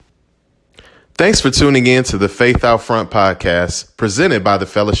Thanks for tuning in to the Faith Out Front podcast presented by the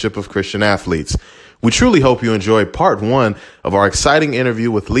Fellowship of Christian Athletes. We truly hope you enjoyed part one of our exciting interview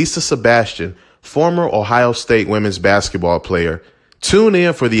with Lisa Sebastian, former Ohio State women's basketball player. Tune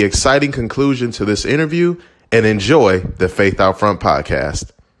in for the exciting conclusion to this interview and enjoy the Faith Out Front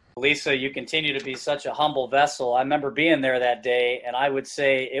podcast. Lisa, you continue to be such a humble vessel. I remember being there that day, and I would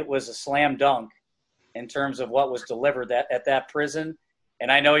say it was a slam dunk in terms of what was delivered at that prison.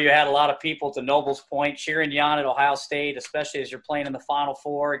 And I know you had a lot of people, to Noble's point, cheering you on at Ohio State, especially as you're playing in the Final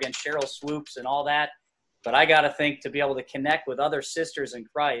Four against Cheryl Swoops and all that. But I got to think, to be able to connect with other sisters in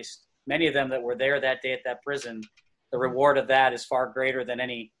Christ, many of them that were there that day at that prison, the reward of that is far greater than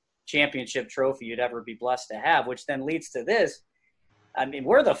any championship trophy you'd ever be blessed to have, which then leads to this. I mean,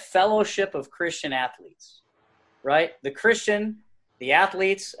 we're the Fellowship of Christian Athletes, right? The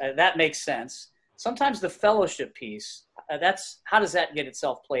athletes, that makes sense. Sometimes the fellowship piece, how does that get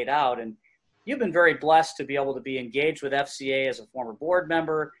itself played out? And you've been very blessed to be able to be engaged with FCA as a former board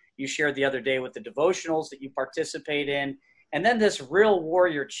member. You shared the other day with the devotionals that you participate in. And then this Real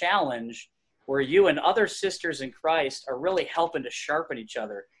Warrior Challenge, where you and other sisters in Christ are really helping to sharpen each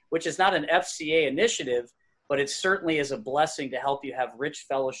other, which is not an FCA initiative, but it certainly is a blessing to help you have rich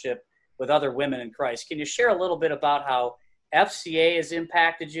fellowship with other women in Christ. Can you share a little bit about how FCA has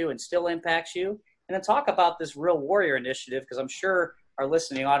impacted you and still impacts you? And then talk about this Real Warrior initiative, because I'm sure our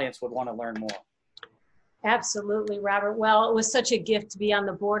listening audience would want to learn more. Absolutely, Robert. Well, it was such a gift to be on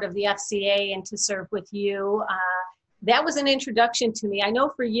the board of the FCA and to serve with you. That was an introduction to me. I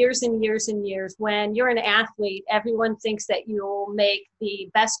know for years and years and years, when you're an athlete, everyone thinks that you'll make the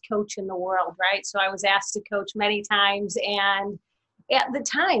best coach in the world, right? So I was asked to coach many times. And at the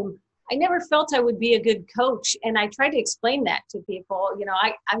time, I never felt I would be a good coach. And I tried to explain that to people. You know,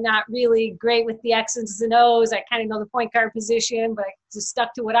 I'm not really great with the X's and O's. I kind of know the point guard position, but I just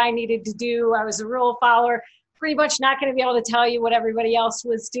stuck to what I needed to do. I was a rule follower, pretty much not going to be able to tell you what everybody else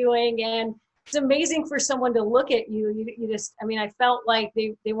was doing. And it's amazing for someone to look at you. I felt like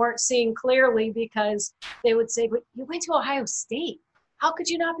they weren't seeing clearly, because they would say, but you went to Ohio State. How could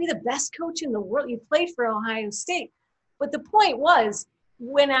you not be the best coach in the world? You played for Ohio State. But the point was,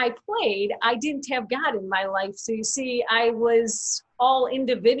 when I played, I didn't have God in my life. So you see, I was all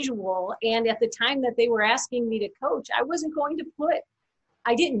individual. And at the time that they were asking me to coach, I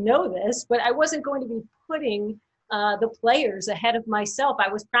didn't know this, but I wasn't going to be putting the players ahead of myself.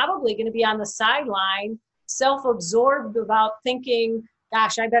 I was probably going to be on the sideline, self-absorbed about thinking,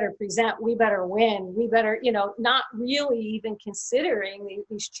 gosh, I better present, we better win, we better, not really even considering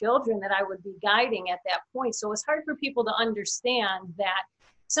these children that I would be guiding at that point. So it's hard for people to understand that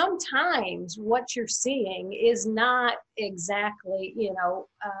sometimes what you're seeing is not exactly,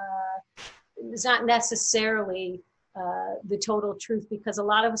 it's not necessarily the total truth, because a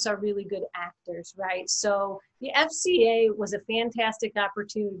lot of us are really good actors, right? So the FCA was a fantastic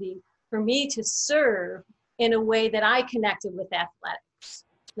opportunity for me to serve in a way that I connected with athletics.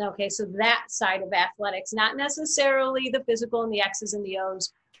 Okay, so that side of athletics, not necessarily the physical and the X's and the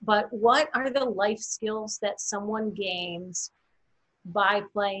O's, but what are the life skills that someone gains by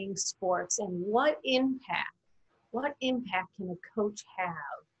playing sports, and what impact can a coach have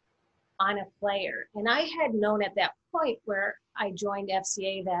on a player? And I had known at that point where I joined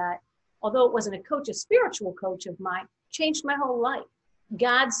FCA that although it wasn't a coach, a spiritual coach of mine changed my whole life.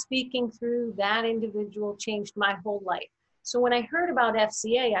 God speaking through that individual changed my whole life. So when I heard about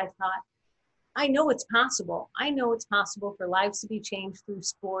FCA, I thought, I know it's possible. I know it's possible for lives to be changed through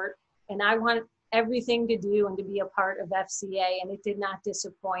sport. And I want everything to do and to be a part of FCA. And it did not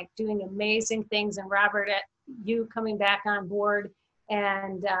disappoint, doing amazing things. And Robert, you coming back on board,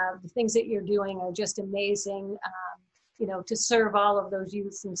 and the things that you're doing are just amazing, to serve all of those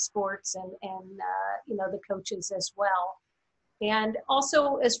youths in sports and the coaches as well. And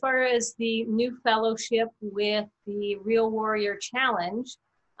also, as far as the new fellowship with the Real Warrior Challenge,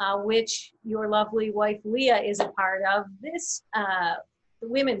 which your lovely wife Leah is a part of, this the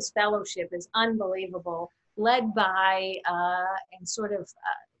Women's Fellowship is unbelievable, led by and sort of,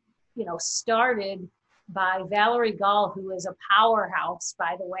 started by Valerie Gall, who is a powerhouse,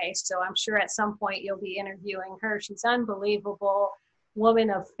 by the way. So I'm sure at some point you'll be interviewing her. She's unbelievable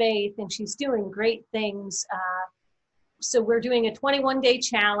woman of faith, and she's doing great things. So we're doing a 21-day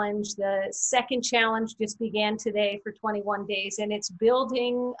challenge. The second challenge just began today for 21 days, and it's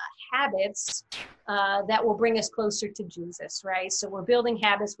building habits that will bring us closer to Jesus, right? So we're building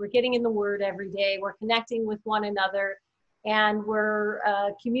habits. We're getting in the Word every day. We're connecting with one another, and we're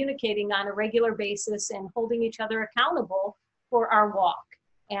communicating on a regular basis and holding each other accountable for our walk.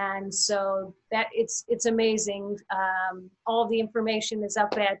 And so that it's amazing. All the information is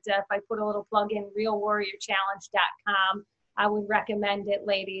up at, if I put a little plug in, realwarriorchallenge.com. I would recommend it,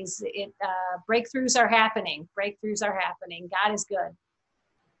 ladies. Breakthroughs are happening. Breakthroughs are happening. God is good.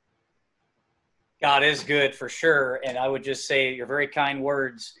 God is good for sure. And I would just say your very kind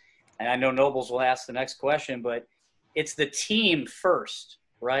words. And I know Nobles will ask the next question, but it's the team first,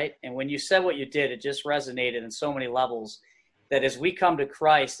 right? And when you said what you did, it just resonated in so many levels that as we come to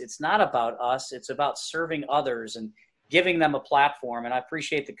Christ, it's not about us. It's about serving others and giving them a platform. And I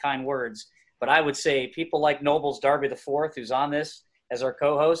appreciate the kind words. But I would say people like Nobles Darby IV, who's on this as our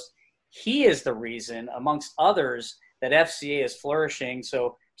co-host, he is the reason, amongst others, that FCA is flourishing.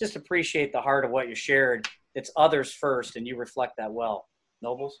 So just appreciate the heart of what you shared. It's others first, and you reflect that well.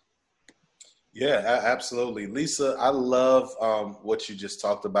 Nobles? Yeah, absolutely. Lisa, I love what you just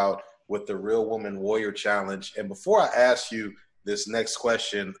talked about with the Real Woman Warrior Challenge. And before I ask you this next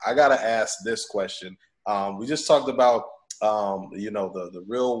question, I got to ask this question. We just talked about, the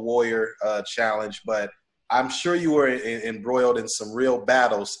Real Warrior Challenge, but I'm sure you were embroiled in some real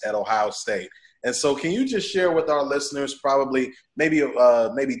battles at Ohio State. And so can you just share with our listeners probably maybe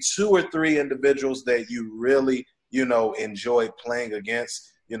 2 or 3 individuals that you really, enjoyed playing against,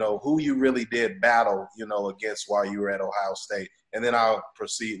 who you really did battle, against while you were at Ohio State? And then I'll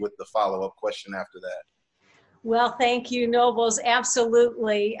proceed with the follow-up question after that. Well, thank you, Nobles.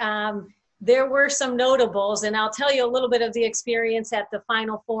 Absolutely. There were some notables, and I'll tell you a little bit of the experience at the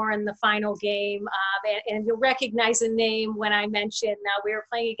Final Four and the final game. And you'll recognize a name when I mention we were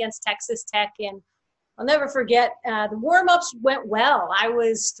playing against Texas Tech, and I'll never forget, the warm-ups went well. I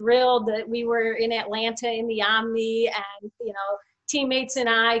was thrilled that we were in Atlanta in the Omni, and, teammates and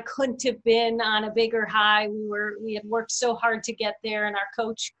I couldn't have been on a bigger high. We had worked so hard to get there, and our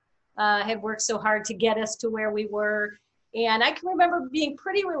coach had worked so hard to get us to where we were. And I can remember being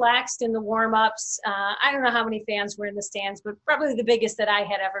pretty relaxed in the warm-ups. I don't know how many fans were in the stands, but probably the biggest that I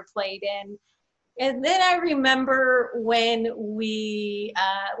had ever played in. And then I remember when we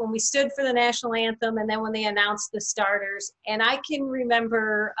stood for the national anthem, and then when they announced the starters, and I can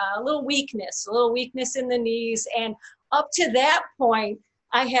remember a little weakness in the knees. And up to that point,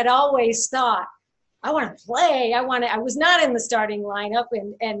 I had always thought, I want to play. I was not in the starting lineup,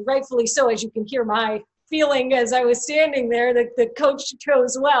 and rightfully so, as you can hear my feeling as I was standing there, that the coach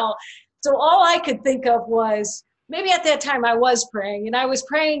chose well. So all I could think of was, maybe at that time I was praying, and I was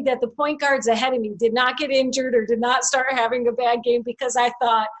praying that the point guards ahead of me did not get injured or did not start having a bad game, because I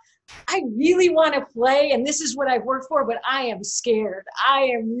thought, I really want to play, and this is what I've worked for, but I am scared. I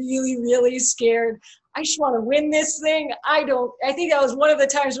am really, really scared. I just want to win this thing. I think that was one of the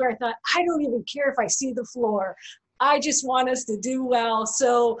times where I thought, I don't even care if I see the floor. I just want us to do well.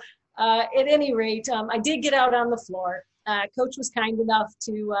 So at any rate, I did get out on the floor. Coach was kind enough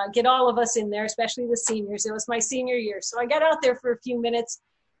to get all of us in there, especially the seniors. It was my senior year. So I got out there for a few minutes,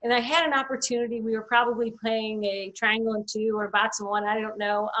 and I had an opportunity. We were probably playing a triangle and 2 or box and 1, I don't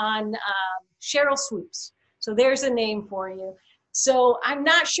know, on Cheryl Swoops. So there's a name for you. So I'm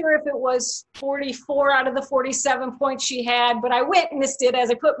not sure if it was 44 out of the 47 points she had, but I witnessed it as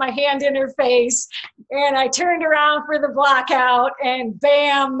I put my hand in her face, and I turned around for the block out, and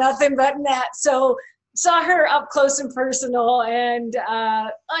bam, nothing but net. So saw her up close and personal, and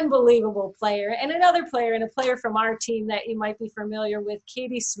unbelievable player. And another player, and a player from our team that you might be familiar with,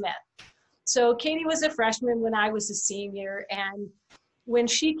 Katie Smith. So Katie was a freshman when I was a senior, and when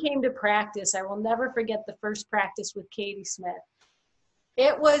she came to practice, I will never forget the first practice with Katie Smith.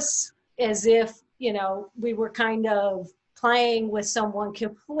 It was as if, we were kind of playing with someone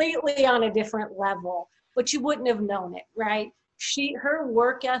completely on a different level, but you wouldn't have known it, right? Her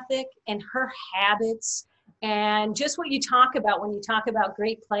work ethic and her habits, and just what you talk about when you talk about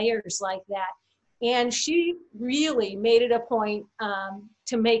great players like that. And she really made it a point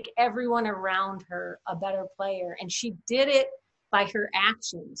to make everyone around her a better player. And she did it by her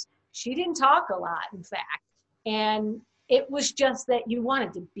actions. She didn't talk a lot, in fact. And it was just that you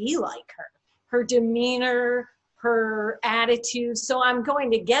wanted to be like her demeanor, her attitude. So I'm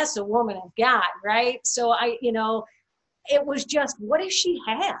going to guess a woman of God, right? So it was just, what does she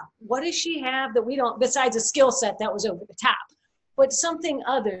have? What does she have that we don't, besides a skill set that was over the top, but something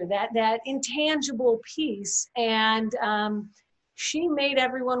other, that intangible piece. And she made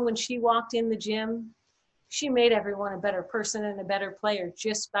everyone, when she walked in the gym, she made everyone a better person and a better player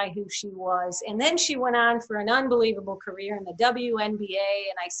just by who she was. And then she went on for an unbelievable career in the WNBA,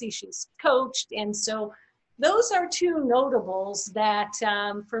 and I see she's coached. And so those are 2 notables that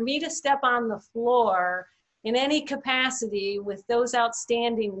for me to step on the floor in any capacity with those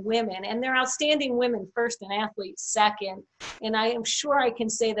outstanding women, and they're outstanding women first and athletes second. And I am sure I can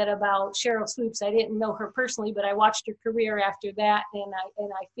say that about Sheryl Swoopes. I didn't know her personally, but I watched her career after that, and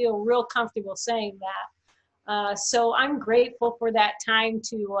I feel real comfortable saying that. So I'm grateful for that time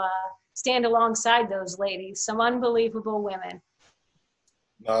to stand alongside those ladies, some unbelievable women.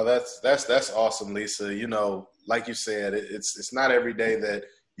 No, that's awesome, Lisa. You know, like you said, it's not every day that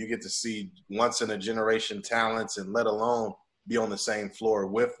you get to see once in a generation talents, and let alone be on the same floor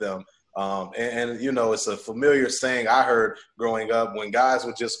with them. And you know, it's a familiar saying I heard growing up when guys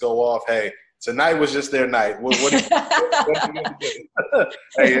would just go off, "Hey, tonight was just their night." What are you gonna do?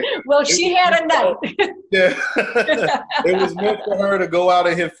 Hey, well, she had a night. Yeah, it was meant for her to go out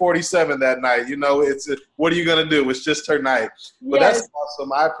and hit 47 that night. You know, what are you gonna do? It's just her night. But Yes. That's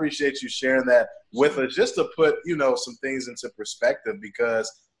awesome. I appreciate you sharing that with us, just to put, you know, some things into perspective, because,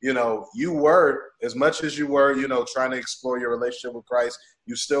 you know, you were, as much as you were, you know, trying to explore your relationship with Christ,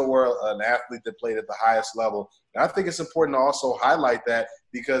 you still were an athlete that played at the highest level. And I think it's important to also highlight that,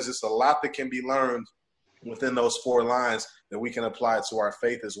 because it's a lot that can be learned within those 4 lines that we can apply to our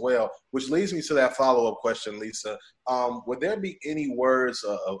faith as well, which leads me to that follow-up question, Lisa. Would there be any words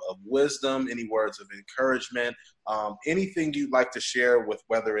of wisdom, any words of encouragement, anything you'd like to share with,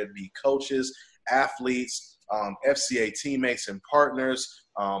 whether it be coaches, athletes, FCA teammates and partners,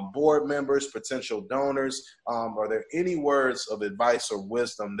 board members, potential donors? Are there any words of advice or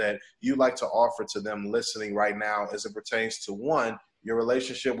wisdom that you'd like to offer to them listening right now, as it pertains to, 1, your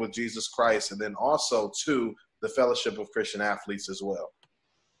relationship with Jesus Christ, and then also 2, the Fellowship of Christian Athletes as well?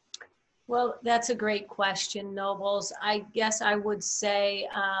 Well, that's a great question, Nobles. I guess I would say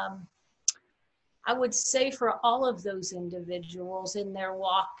for all of those individuals in their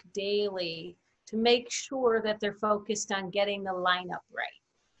walk daily, to make sure that they're focused on getting the lineup right.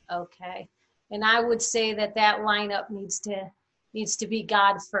 Okay. And I would say that lineup needs to be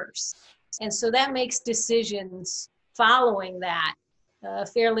God first. And so that makes decisions following that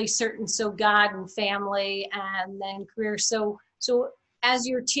fairly certain. So God and family, and then career. So as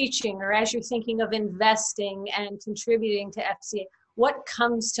you're teaching, or as you're thinking of investing and contributing to FCA, what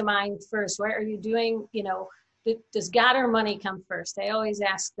comes to mind first? What are you doing? You know, does God or money come first? I always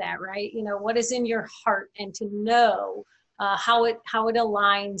ask that, right? You know, what is in your heart, and to know how it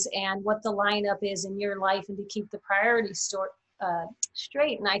aligns and what the lineup is in your life, and to keep the priorities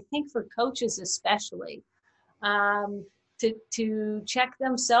straight. And I think for coaches especially, to check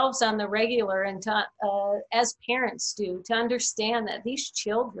themselves on the regular, and to, as parents do, to understand that these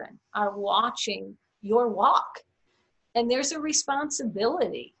children are watching your walk, and there's a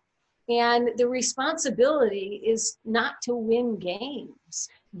responsibility. And the responsibility is not to win games.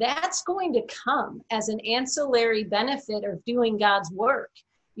 That's going to come as an ancillary benefit of doing God's work.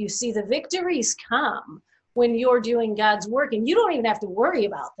 You see, the victories come when you're doing God's work, and you don't even have to worry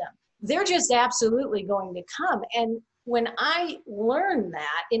about them. They're just absolutely going to come. And when I learned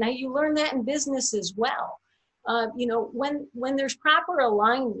that, and you learn that in business as well, you know, when there's proper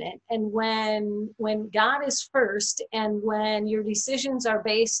alignment, and when God is first, and when your decisions are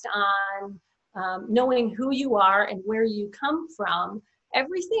based on knowing who you are and where you come from,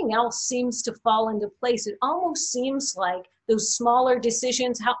 everything else seems to fall into place. It almost seems like those smaller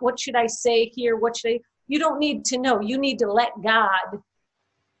decisions, what should I say here? You don't need to know. You need to let God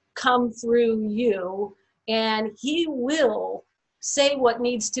come through you, and He will say what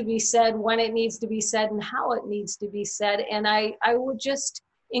needs to be said, when it needs to be said, and how it needs to be said. And I would just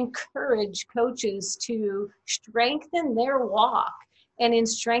encourage coaches to strengthen their walk. And in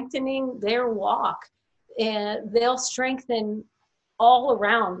strengthening their walk, they'll strengthen all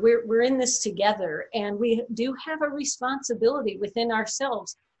around. We're in this together, and we do have a responsibility within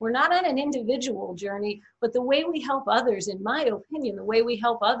ourselves. We're not on an individual journey, but the way we help others, in my opinion, the way we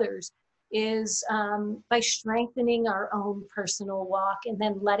help others is by strengthening our own personal walk, and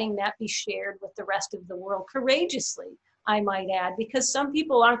then letting that be shared with the rest of the world courageously, I might add, because some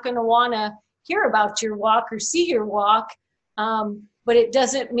people aren't going to want to hear about your walk or see your walk, but it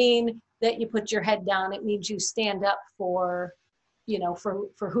doesn't mean that you put your head down. It means you stand up for, you know,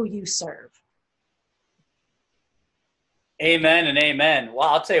 for who you serve. Amen and amen. Well,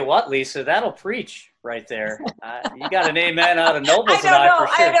 I'll tell you what, Lisa, that'll preach right there. You got an amen out of Nobles tonight for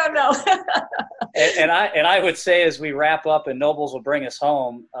sure. I don't know. and I would say, as we wrap up and Nobles will bring us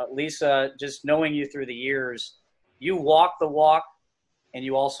home, Lisa, just knowing you through the years, you walk the walk and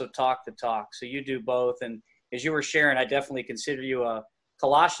you also talk the talk. So you do both. And as you were sharing, I definitely consider you a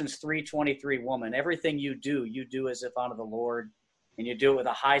Colossians 3:23 woman. Everything you do as if unto the Lord, and you do it with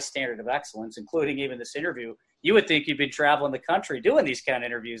a high standard of excellence, including even this interview. You would think you'd been traveling the country doing these kind of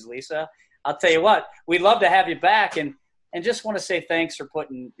interviews, Lisa. I'll tell you what, we'd love to have you back, and just want to say thanks for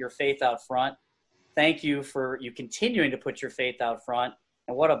putting your faith out front. Thank you for you continuing to put your faith out front,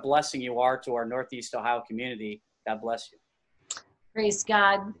 and what a blessing you are to our Northeast Ohio community. God bless you. Praise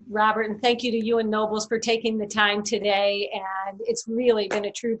God, Robert, and thank you to you and Nobles for taking the time today. And it's really been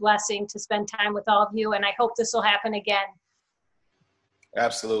a true blessing to spend time with all of you, and I hope this will happen again.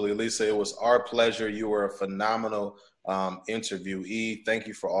 Absolutely, Lisa. It was our pleasure. You were a phenomenal interviewee. Thank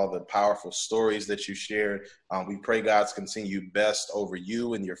you for all the powerful stories that you shared. We pray God's continued best over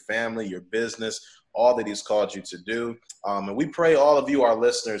you and your family, your business, all that he's called you to do. And we pray all of you, our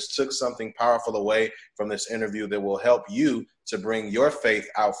listeners, took something powerful away from this interview that will help you to bring your faith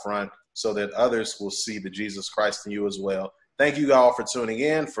out front so that others will see the Jesus Christ in you as well. Thank you all for tuning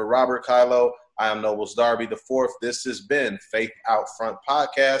in. For Robert Kylo, I am Nobles Darby IV. This has been Faith Out Front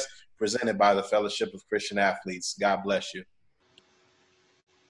Podcast, presented by the Fellowship of Christian Athletes. God bless you.